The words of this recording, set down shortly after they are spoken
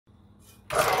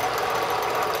I'm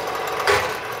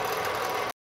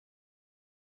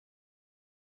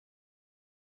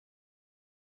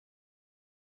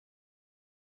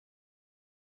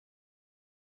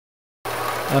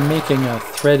making a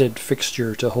threaded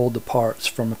fixture to hold the parts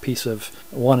from a piece of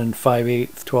 1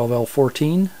 5/8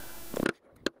 12L14.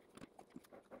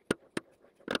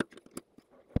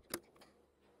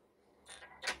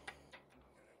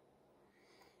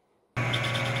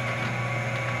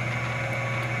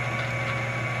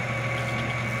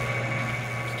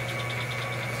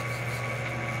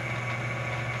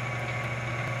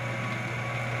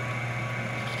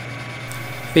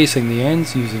 Facing the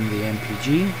ends using the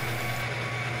MPG.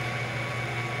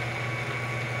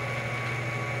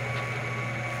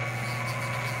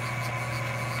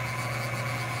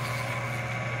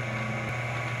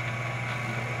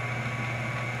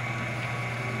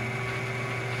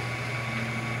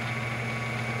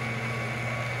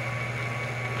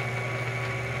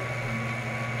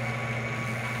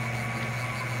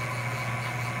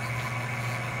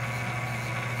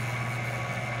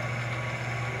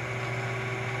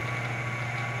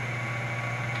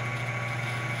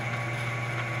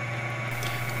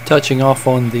 Touching off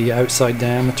on the outside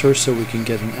diameter so we can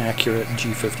get an accurate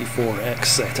G54X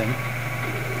setting.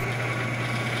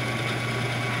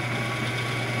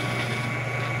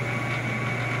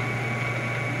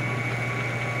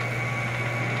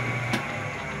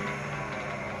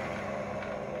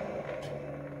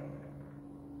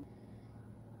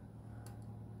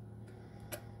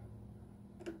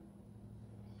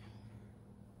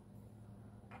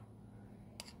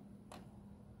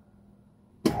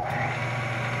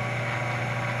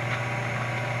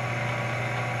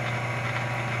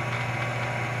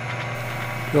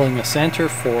 Drilling a center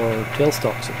for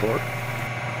tailstock support.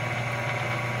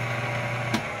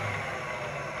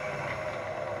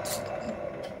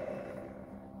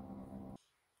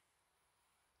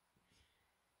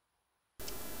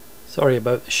 Sorry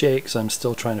about the shakes, I'm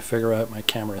still trying to figure out my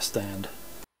camera stand.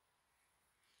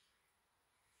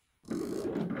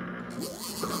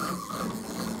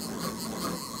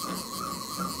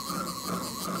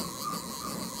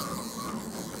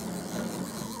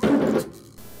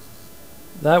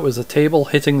 That was a table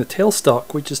hitting the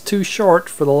tailstock, which is too short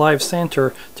for the live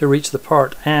center to reach the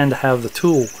part and have the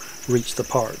tool reach the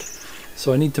part.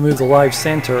 So I need to move the live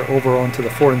center over onto the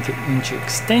 4-inch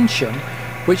extension,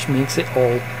 which makes it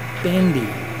all bendy.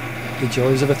 The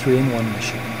joys of a 3-in-1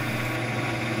 machine.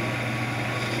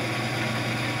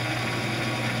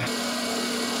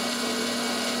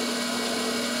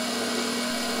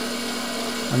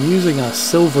 I'm using a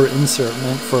silver insert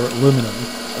meant for aluminum.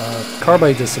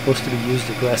 Carbide is supposed to be used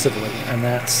aggressively, and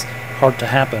that's hard to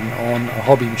happen on a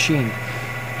hobby machine.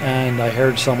 And I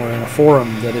heard somewhere in a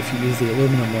forum that if you use the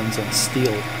aluminum ones on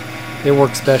steel, it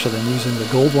works better than using the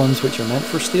gold ones, which are meant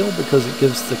for steel, because it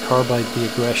gives the carbide the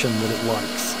aggression that it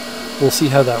likes. We'll see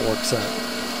how that works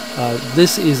out.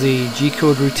 This is a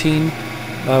G-code routine,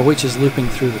 which is looping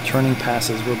through the turning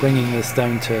passes. We're bringing this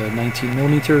down to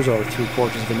 19mm or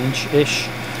 3/4 inch-ish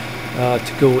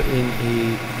to go in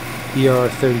a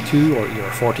ER32 or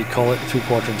ER40 collet,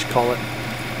 3/4 inch collet,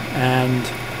 and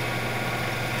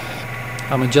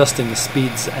I'm adjusting the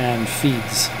speeds and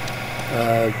feeds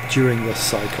during this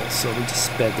cycle, so we just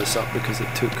sped this up because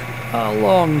it took a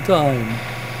long time.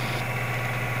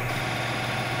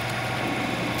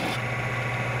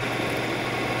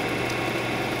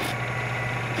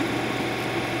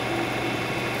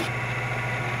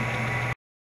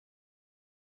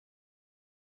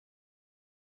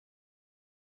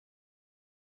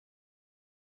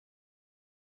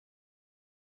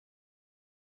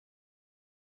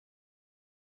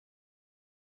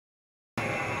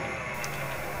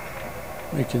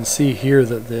 You can see here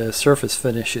that the surface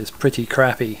finish is pretty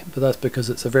crappy, but that's because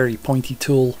it's a very pointy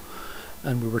tool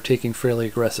and we were taking fairly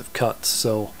aggressive cuts,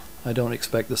 so I don't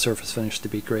expect the surface finish to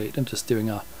be great. I'm just doing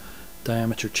a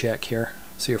diameter check here,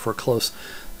 see if we're close.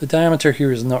 The diameter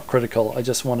here is not critical, I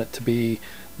just want it to be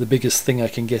the biggest thing I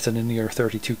can get in an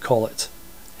ER32 collet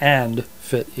and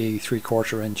fit a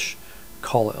 3/4 inch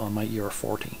collet on my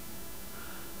ER40.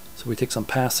 So we take some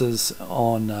passes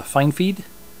on fine feed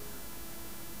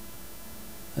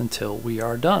until we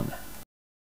are done.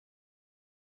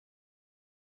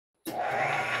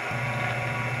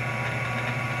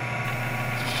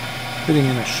 Putting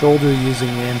in a shoulder using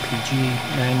the MPG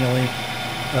manually.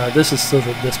 This is so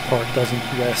that this part doesn't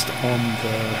rest on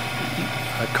the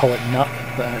collet nut,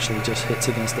 but actually just hits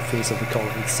against the face of the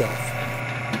collet itself.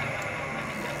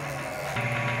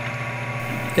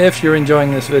 If you're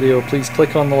enjoying this video, please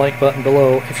click on the like button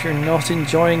below. If you're not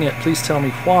enjoying it, please tell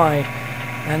me why.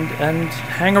 and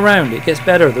hang around. It gets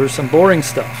better. There's some boring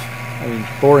stuff. I mean,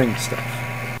 boring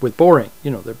stuff. With boring,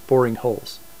 you know, they're boring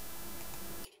holes.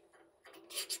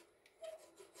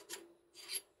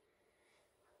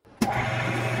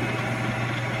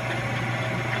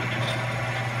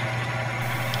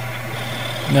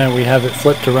 Now we have it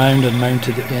flipped around and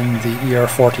mounted in the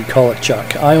ER40 collet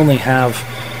chuck. I only have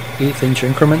 1/8 inch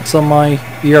increments on my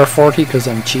ER40 because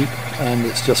I'm cheap and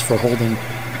it's just for holding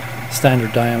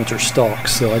standard diameter stock,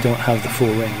 so I don't have the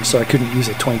full range, so I couldn't use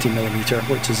a 20mm,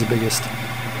 which is the biggest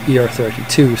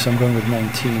ER32, so I'm going with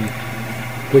 19,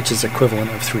 which is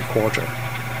equivalent of 3/4.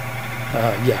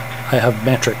 Yeah, I have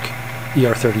metric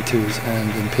ER32s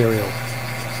and Imperial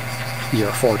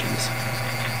ER40s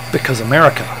because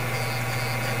America.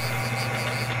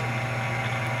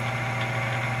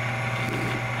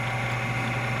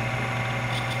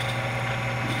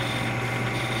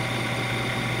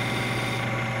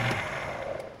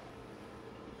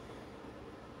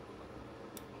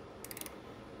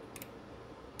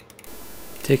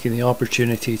 Taking the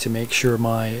opportunity to make sure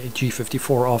my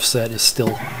G54 offset is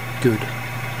still good.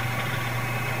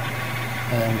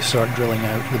 And then we start drilling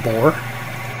out the bore.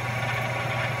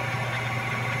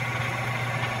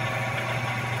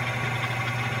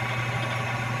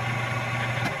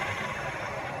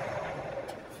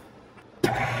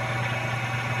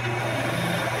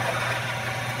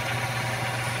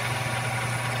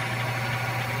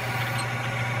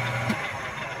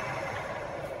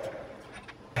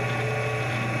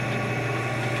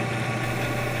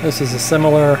 This is a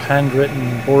similar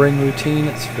handwritten boring routine.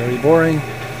 It's very boring.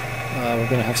 We're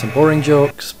going to have some boring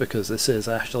jokes because this is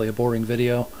actually a boring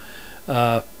video.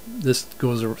 This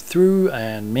goes through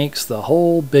and makes the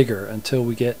hole bigger until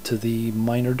we get to the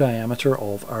minor diameter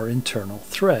of our internal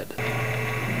thread.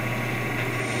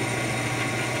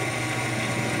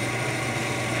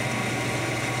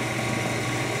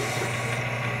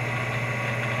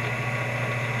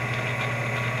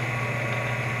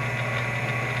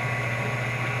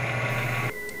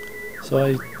 So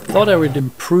I thought I would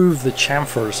improve the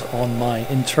chamfers on my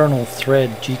internal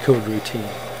thread G-code routine,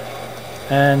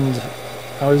 and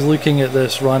I was looking at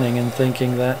this running and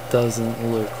thinking that doesn't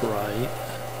look right.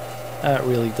 That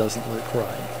really doesn't look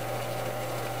right.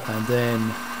 And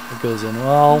then it goes in,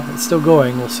 well, it's still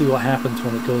going, we'll see what happens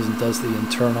when it goes and does the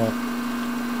internal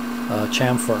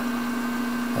chamfer.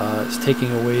 It's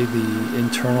taking away the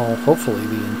internal, hopefully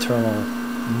the internal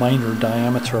minor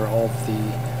diameter of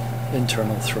the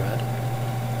internal thread.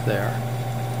 There.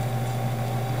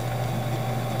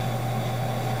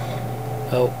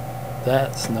 Oh,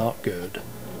 that's not good.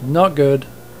 Not good.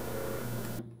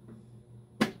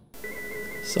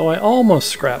 So I almost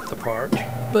scrapped the part,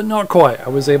 but not quite. I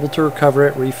was able to recover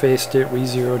it, refaced it,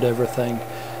 re-zeroed everything,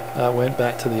 went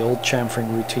back to the old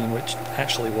chamfering routine, which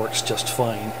actually works just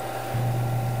fine.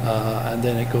 And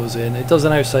then it goes in. It does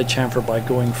an outside chamfer by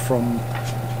going from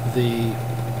the...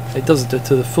 It does it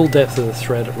to the full depth of the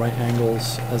thread at right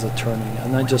angles as a turning,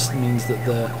 and that just means that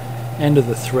the end of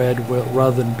the thread will,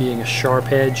 rather than being a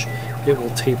sharp edge, it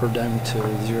will taper down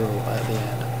to 0 at the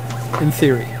end. In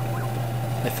theory,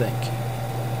 I think.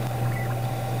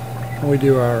 When we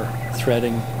do our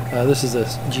threading, this is a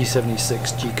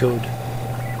G76 G-code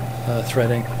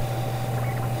threading.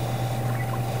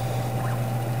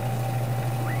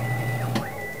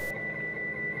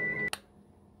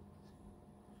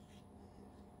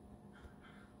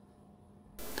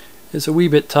 It's a wee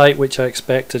bit tight, which I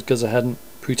expected because I hadn't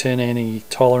put in any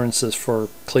tolerances for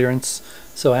clearance,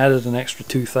 so I added an extra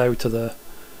 2 thou to the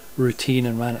routine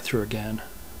and ran it through again.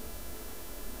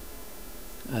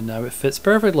 And now it fits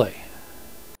perfectly.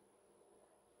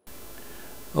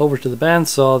 Over to the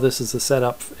bandsaw. This is the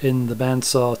setup in the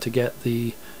bandsaw to get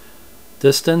the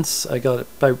distance. I got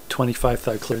about 25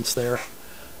 thou clearance there,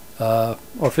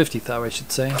 or 50 thou I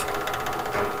should say,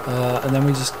 and then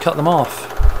we just cut them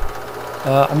off.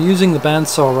 I'm using the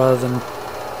bandsaw rather than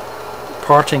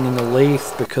parting in the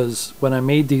lathe because when I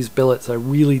made these billets I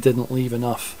really didn't leave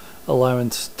enough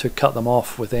allowance to cut them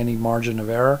off with any margin of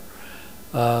error.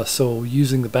 So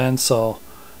using the bandsaw,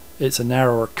 it's a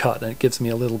narrower cut and it gives me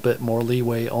a little bit more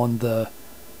leeway on the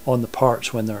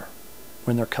parts when they're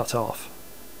cut off.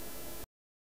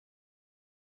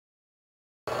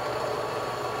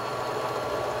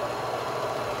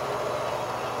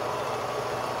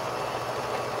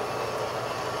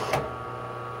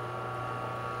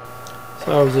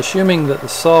 So I was assuming that the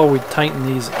saw would tighten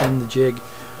these in the jig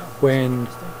when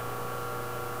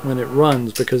it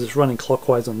runs, because it's running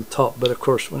clockwise on the top, but of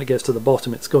course when it gets to the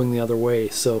bottom it's going the other way,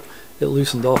 so it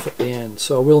loosened off at the end.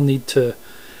 So I will need to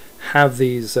have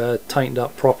these tightened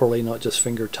up properly, not just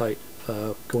finger tight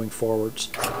going forwards.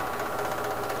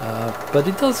 but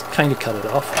it does kind of cut it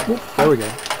off. Oh, there we go.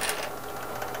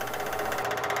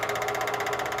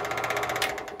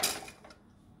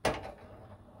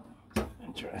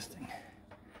 Interesting.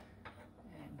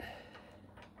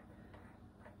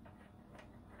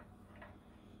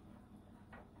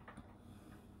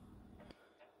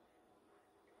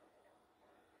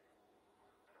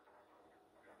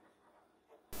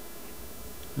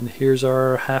 And here's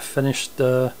our half-finished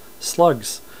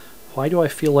slugs. Why do I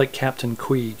feel like Captain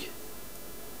Queeg?